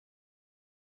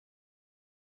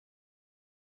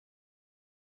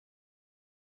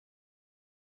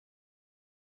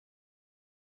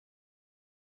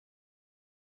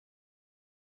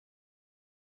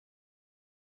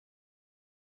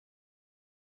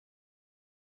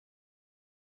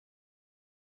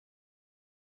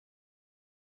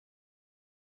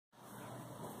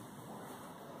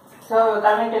So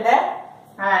coming to the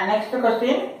next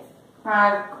question.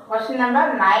 Question number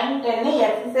 9, 10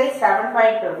 exercise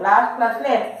 7.2. Last class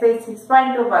exercise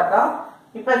 6.2 பார்த்தோம்.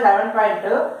 இப்போ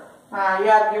 7.2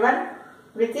 you are given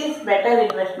which is better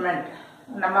investment.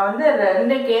 நம்ம வந்து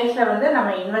ரெண்டு கேஸ்ல வந்து நம்ம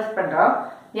இன்வெஸ்ட் பண்றோம்.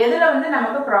 எதுல வந்து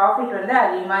நமக்கு ப்ராஃபிட் வந்து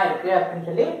அதிகமா இருக்கு அப்படினு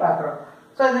சொல்லி பார்க்கறோம்.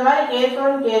 சோ இந்த மாதிரி case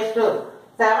 1 case 2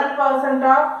 7%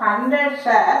 of 100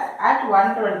 shares at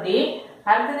 120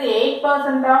 அடுத்து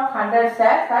 8% of 100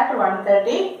 shares at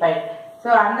 135. So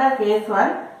under case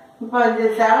 1 இப்போ இது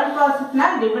 7% னா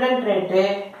டிவிடெண்ட்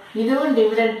ரேட், இதுவும்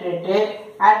டிவிடெண்ட் ரேட்.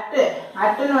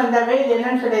 அட்டுன்னு வந்தாவே இது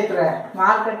என்னன்னு சொல்லியிருக்கிறேன்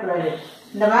மார்க்கெட் வேல்யூ.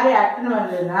 இந்த மாதிரி அட்டுன்னு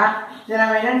வந்ததுன்னா இது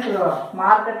நம்ம என்னன்னு சொல்லுவோம்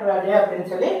மார்க்கெட் வேல்யூ அப்படின்னு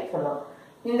சொல்லி சொல்லுவோம்.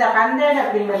 இந்த 100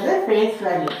 அப்படிங்கிறது ஃபேஸ்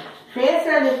வேல்யூ. ஃபேஸ்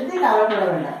வேல்யூ பற்றி கவலைப்பட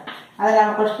வேண்டாம், அதை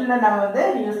நம்ம கொஸ்டின்ல நம்ம வந்து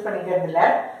யூஸ் பண்ணிக்கிறது இல்லை.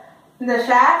 இந்த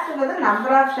ஷேர்ஸ்ங்கிறது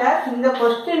நம்பர் ஆஃப் ஷேர்ஸ். இந்த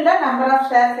கொஸ்டின்ல நம்பர் ஆஃப்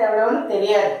ஷேர்ஸ் எவ்வளவுன்னு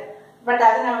தெரியாது, பட்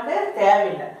அது நமக்கு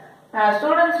தேவையில்லை.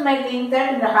 ஸ்டூடெண்ட்ஸ் மை திங்க்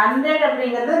தட் இந்த 100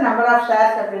 அப்படிங்கிறது நம்பர் ஆஃப்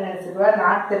ஷேர்ஸ் அப்படின்னு நினைச்சுக்குவார்.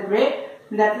 நாட் திருப்பி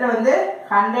இந்த இடத்துல வந்து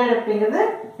 100 அப்படிங்கிறது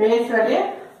ஃபேஸ் வேல்யூ.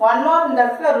 ஒன் மோர் இந்த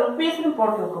இடத்துல ருபீஸ்னு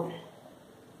போட்டிருக்கும்,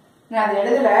 நான் அது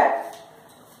எழுதல.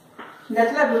 இந்த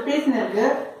இடத்துல ருபீஸ்னு இருக்கு.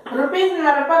 ருபீஸ்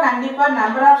வரப்போ கண்டிப்பா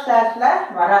நம்பர் ஆஃப் ஷேர்ஸ்ல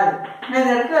வராது. இந்த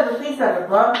இடத்துல ருபீஸ்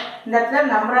வரப்போ இந்த இடத்துல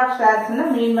நம்பர் ஆஃப் ஷேர்ஸ்னு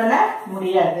மீன் பண்ண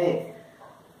முடியாது.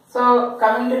 So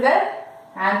coming to the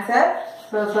answer.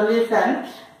 So solution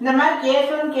இந்த மாதிரி கேஸ்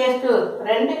 1 கேஸ் 2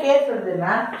 ரெண்டு கேஸ்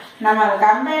வருதுன்னா நம்ம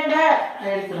கம்பைண்டா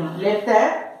எடுத்துக்கணும். Let the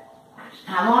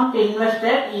amount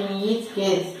invested in each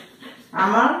case,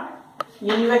 amount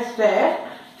invested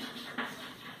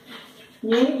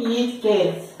in each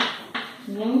case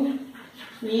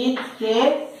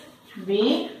be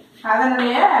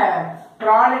அதனுடைய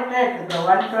ப்ராடக்ட் எடுத்துக்கோ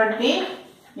 120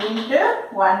 into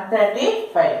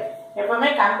 135. எப்பவுமே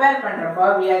கம்பேர் பண்றப்போ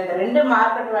இந்த ரெண்டு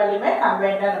மார்க்கெட் வேல்யூமே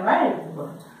கம்பைண்டா நம்ம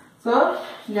எடுத்துக்கணும். ஸோ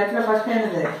இந்த இடத்துல ஃபர்ஸ்ட்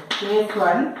என்னது கேஸ்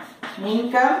 1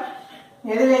 இன்கம்.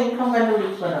 எதுல இன்கம்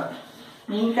கண்டுபிடிக்க போறோம்?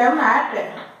 Income at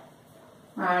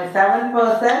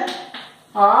 7%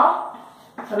 of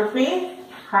rupees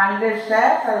 100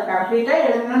 shares. அது கம்ப்ளீட்டா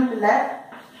எழுதணும் இல்லை,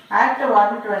 at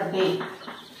 120.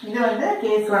 இது வந்து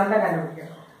கேஸ் 1ல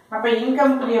கண்டுபிடிக்கணும். அப்ப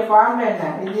இன்கம் குரிய ஃபார்முலா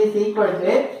என்ன? இது is equal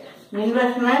to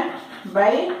investment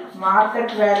by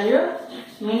market value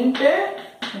into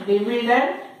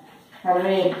dividend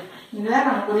rate. இதுதான்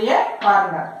நமக்குரிய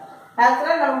ஃபார்முலா.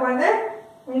 ஆக்சுவலா நமக்கு வந்து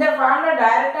இந்த ஃபார்முலா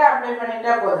டைரக்டா அப்ளை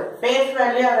பண்ணிட்டா போதும். ஃபேஸ்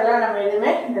வேல்யூ அதெல்லாம் நம்ம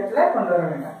எதுவுமே இந்த இடத்துல கொண்டு வர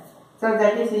வேண்டாம். So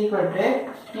that is equal to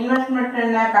investment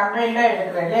என்ன கம்பைண்டா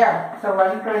எடுக்கிறோம் இல்லையா? ஸோ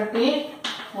 120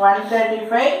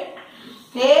 135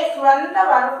 கேஸ் 1ல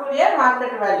வரக்கூடிய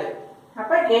மார்க்கெட் வேல்யூ.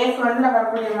 அப்ப கேஸ் 1ல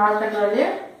வரக்கூடிய மார்க்கெட் வேல்யூ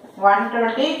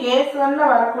 120, கேஸ் 1ல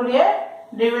வரக்கூடிய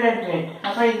டிவிடெண்ட் ரேட்.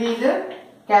 அப்ப இது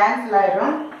கேன்சல்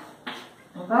ஆயிரும்.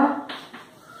 அப்போ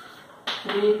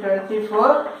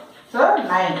 324 ஸோ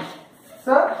 9.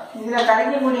 ஸோ இதில்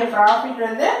கிடைக்கக்கூடிய ப்ராஃபிட்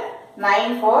வந்து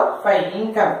 945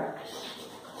 இன்கம்.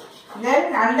 தென்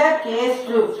அண்டர் கேஸ்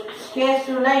 2, கேஸ்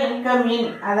 2ல இன்கம்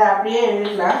இன் அதை அப்படியே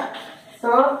எழுதலாம்.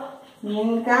 ஸோ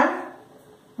இன்கம்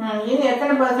இன்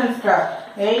எத்தனை percent stock?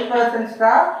 8%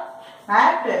 stock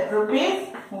at rupees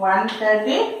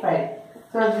 135.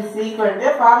 So this equal to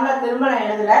formula திரும்ப நான்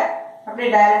எழுதல, அப்படியே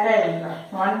டைரக்டா எழுதலாம்.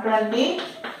 120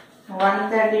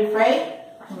 135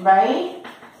 by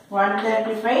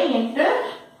 135 into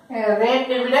rate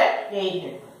dividend 8.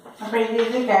 அப்ப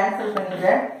இது கேன்சல்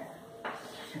பண்ணிடுறேன்.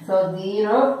 So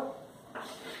 0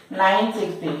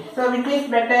 960. So which is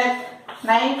better?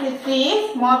 960 is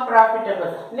more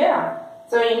profitable. Yeah.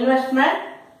 So investment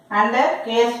under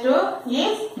case 2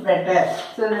 is better.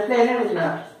 So let's say என்ன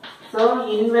எழுதலாம்? So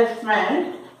investment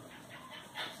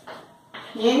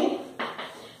in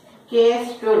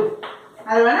case 2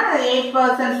 அது வேணா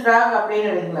 8% ஸ்டாக் அப்படின்னு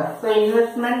எழுதிக்கலாம். So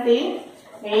investment in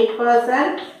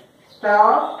 8%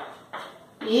 stock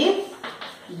is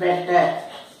better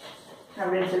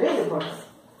அப்படின்னு சொல்லி இது போட்டோம்.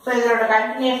 ஸோ இதோட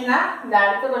கண்டினியூஷனா இந்த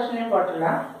அடுத்த கொஸ்டினையும்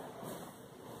போட்டுடலாம்.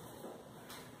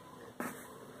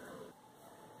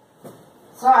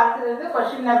 ஸோ அடுத்தது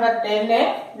question number 10.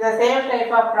 the same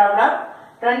type of problem.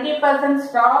 20%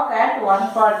 stock at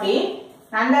 140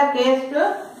 under case 2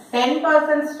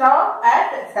 10% stock at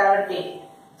 70.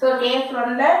 So case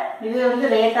 1ல இது வந்து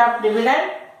rate of dividend.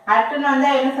 அட்டுன்னு வந்தா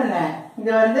என்ன சொன்னேன்?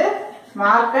 இது வந்து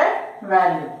மார்க்கெட்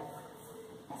வேல்யூ.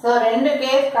 ஸோ ரெண்டு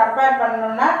கேஸ் கம்பேர்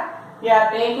பண்ணணும்னா you are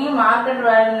taking மார்க்கெட்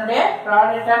வேல்யூனுடைய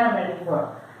ப்ராடக்டா நம்ம எடுத்துக்கோம்.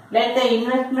 Let the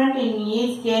investment in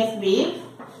each case be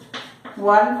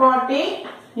 140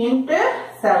 into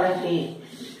 70.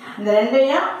 இந்த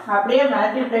ரெண்டையும் அப்படியே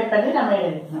மல்டிப்ளை பண்ணி நம்ம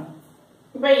எழுதிக்கணும்.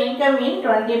 இப்போ இன்கம் இன்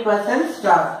 20%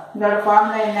 ஸ்டாக். இதோட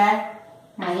ஃபார்முலா என்ன?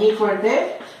 Equal to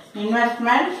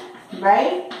investment by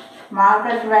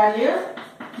market value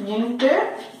into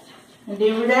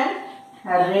dividend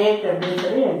rate அப்படின்னு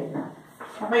சொல்லி எடுக்கலாம்.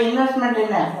 அப்போ இன்வெஸ்ட்மெண்ட்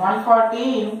என்ன 140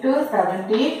 into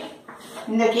 70.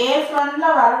 இந்த கேஸ் 1ல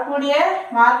வரக்கூடிய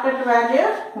market value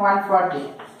 140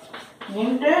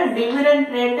 into dividend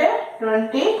rate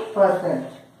 20%.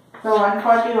 So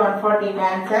 140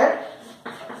 cancel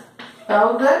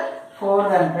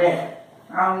 1400.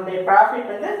 அவங்களுடைய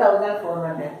ப்ராஃபிட் வந்து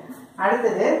 1400.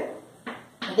 அடுத்தது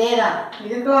இதேதான்,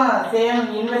 இதுக்கும் சேம்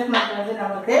இன்வெஸ்ட்மெண்ட் வந்து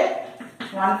நமக்கு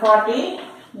 140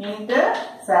 into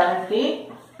 70.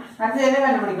 அடுத்து எதை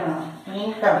கண்டுபிடிக்கணும்?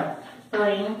 இன்கம். ஸோ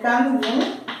இன்கம் இன்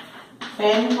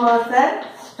 10%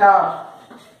 ஸ்டாக்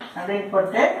அப்படின்னு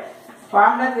போட்டு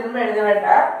ஃபார்முலா திரும்ப எழுத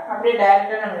வேண்டாம், அப்படியே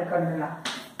டைரக்டாக நம்ம கொண்டுடலாம்.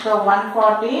 ஸோ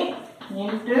 140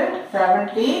 into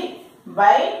 70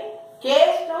 by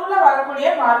கேஸ் 2ல வரக்கூடிய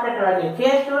market value.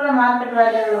 Case 2ல market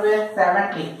value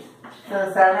 70. So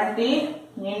 70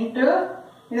 into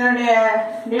இதனுடைய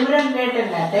டிவிடெண்ட் ரேட்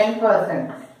என்ன 10%.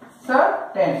 So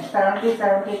 10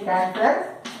 70 cancel.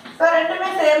 ஸோ ரெண்டுமே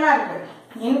சேமா இருக்கு.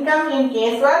 Income in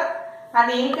case 1 and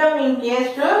income in case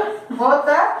 2 both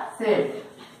are same.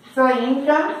 So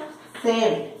income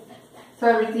same. So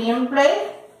which implies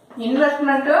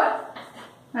investment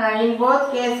in both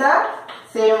cases are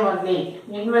same only.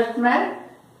 Investment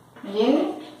in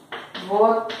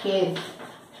both case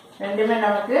ரெண்டுமே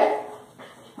நமக்கு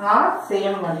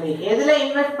same only. எதுல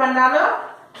invest பண்ணாலும்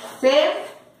same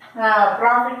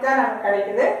profit தான் நமக்கு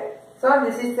கிடைக்குது. So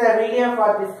this is the video for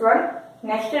this one.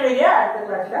 Next video அடுத்த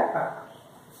கிளாஸ்ல பார்க்கலாம்.